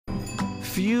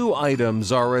Few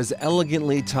items are as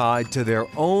elegantly tied to their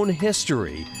own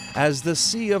history as the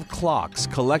sea of clocks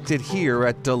collected here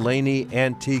at Delaney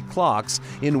Antique Clocks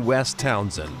in West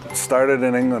Townsend. It started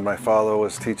in England. My father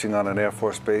was teaching on an Air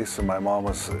Force base and my mom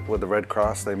was with the Red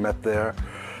Cross. They met there,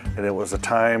 and it was a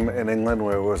time in England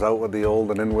where it was out with the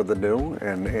old and in with the new,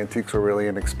 and antiques were really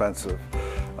inexpensive.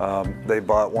 They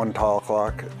bought one tall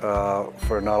clock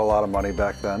for not a lot of money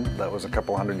back then. That was a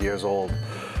couple hundred years old.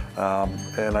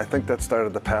 And I think that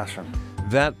started the passion.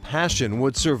 That passion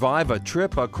would survive a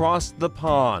trip across the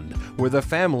pond, where the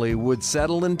family would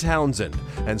settle in Townsend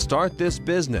and start this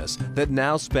business that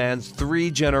now spans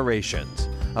 3 generations.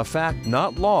 A fact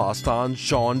not lost on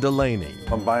Sean Delaney.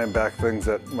 I'm buying back things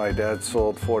that my dad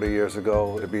sold 40 years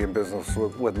ago. It'd be in business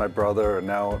with my brother and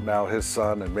now his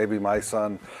son and maybe my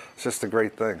son. It's just a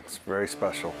great thing. It's very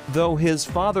special. Though his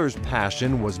father's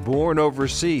passion was born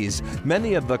overseas,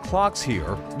 many of the clocks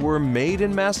here were made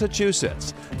in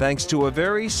Massachusetts, thanks to a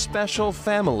very special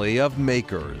family of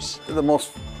makers. The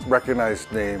most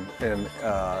recognized name in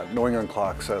New England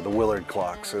clocks are the Willard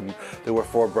clocks, and there were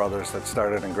 4 brothers that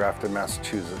started in Grafton,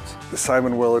 Massachusetts.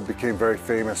 Simon Willard became very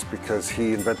famous because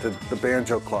he invented the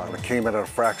banjo clock. It came at a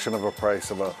fraction of a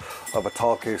price of a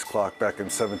tall case clock back in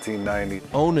 1790.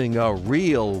 Owning a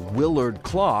real Willard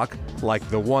clock, like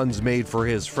the ones made for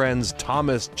his friends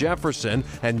Thomas Jefferson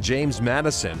and James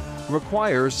Madison,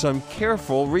 requires some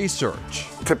careful research.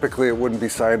 Typically it wouldn't be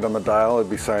signed on the dial, it'd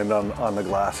be signed on the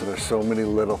glass, and there's so many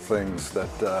little things that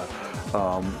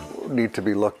need to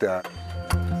be looked at.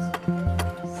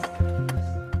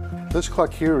 This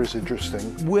clock here is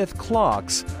interesting. With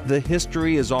clocks, the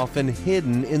history is often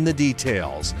hidden in the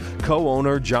details.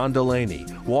 Co-owner John Delaney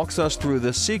walks us through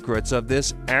the secrets of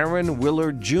this Aaron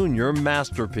Willard Jr.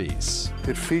 masterpiece.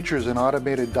 It features an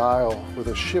automated dial with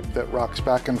a ship that rocks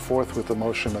back and forth with the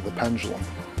motion of the pendulum.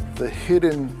 The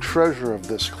hidden treasure of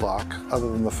this clock,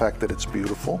 other than the fact that it's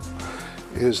beautiful,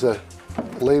 is the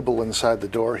label inside the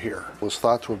door here. It was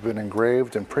thought to have been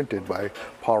engraved and printed by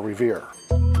Paul Revere.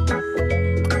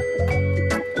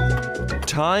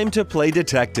 Time to play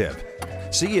detective.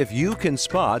 See if you can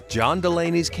spot John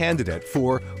Delaney's candidate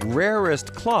for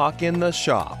rarest clock in the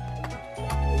shop.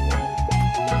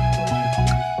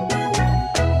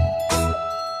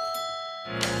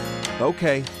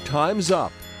 Okay, time's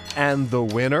up. And the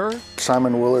winner?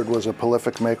 Simon Willard was a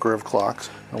prolific maker of clocks.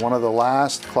 And one of the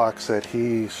last clocks that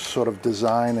he sort of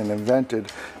designed and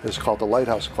invented is called the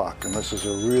lighthouse clock. And this is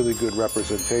a really good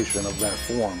representation of that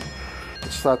form.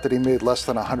 It's thought that he made less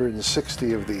than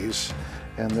 160 of these,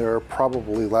 and there are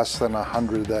probably less than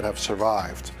 100 that have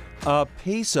survived. A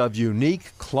piece of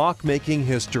unique clock-making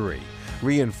history,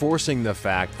 reinforcing the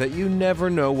fact that you never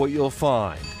know what you'll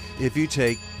find if you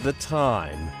take the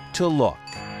time to look.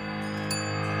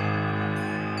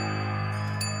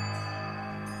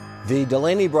 The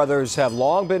Delaney brothers have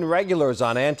long been regulars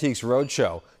on Antiques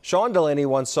Roadshow. Sean Delaney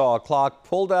once saw a clock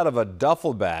pulled out of a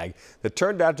duffel bag that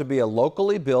turned out to be a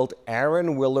locally built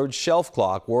Aaron Willard shelf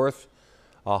clock worth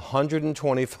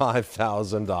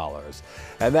 $125,000.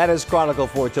 And that is Chronicle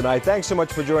for tonight. Thanks so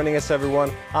much for joining us, everyone.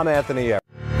 I'm Anthony Everett.